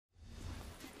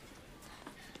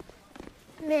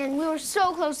Man, we were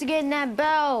so close to getting that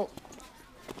belt.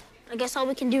 I guess all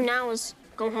we can do now is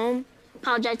go home,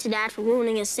 apologize to Dad for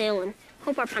ruining his sail, and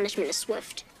hope our punishment is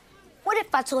swift. What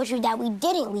if I told you that we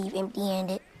didn't leave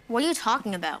empty-handed? What are you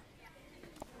talking about?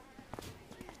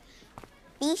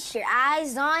 Feast your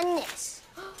eyes on this.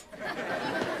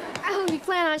 I hope you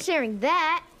plan on sharing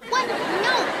that. What?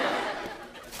 No!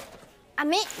 I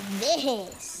meant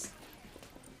this.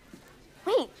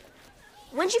 Wait,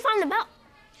 when'd you find the belt?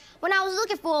 When I was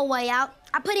looking for a way out,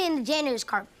 I put it in the janitor's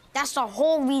cart. That's the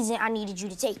whole reason I needed you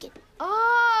to take it.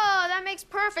 Oh, that makes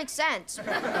perfect sense.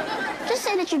 Just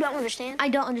say that you don't understand. I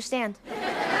don't understand.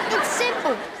 It's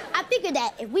simple. I figured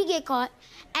that if we get caught,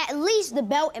 at least the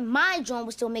belt and my joint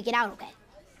will still make it out okay.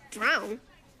 Drown?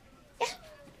 Yeah.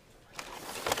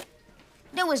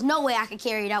 There was no way I could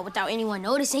carry it out without anyone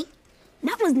noticing.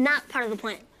 That was not part of the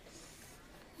plan.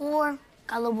 Or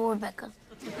gullible Rebecca.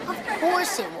 Of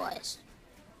course it was.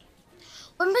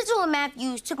 When Mitchell and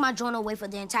Matthews took my joint away for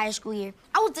the entire school year,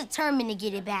 I was determined to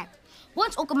get it back.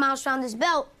 Once Uncle Miles found this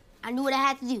belt, I knew what I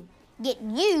had to do. Get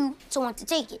you to want to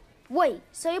take it. Wait,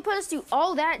 so you put us through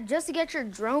all that just to get your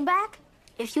drone back?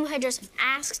 If you had just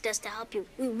asked us to help you,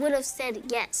 we would have said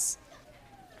yes.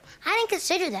 I didn't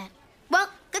consider that. Well,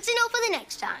 good to know for the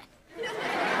next time.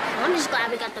 I'm just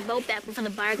glad we got the boat back before the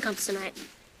buyer comes tonight.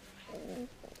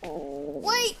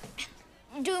 Wait!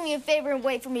 Do me a favor and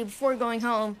wait for me before going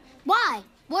home. Why?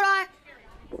 What are...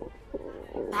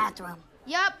 Bathroom.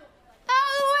 Yup. Out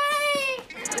of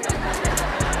the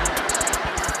way!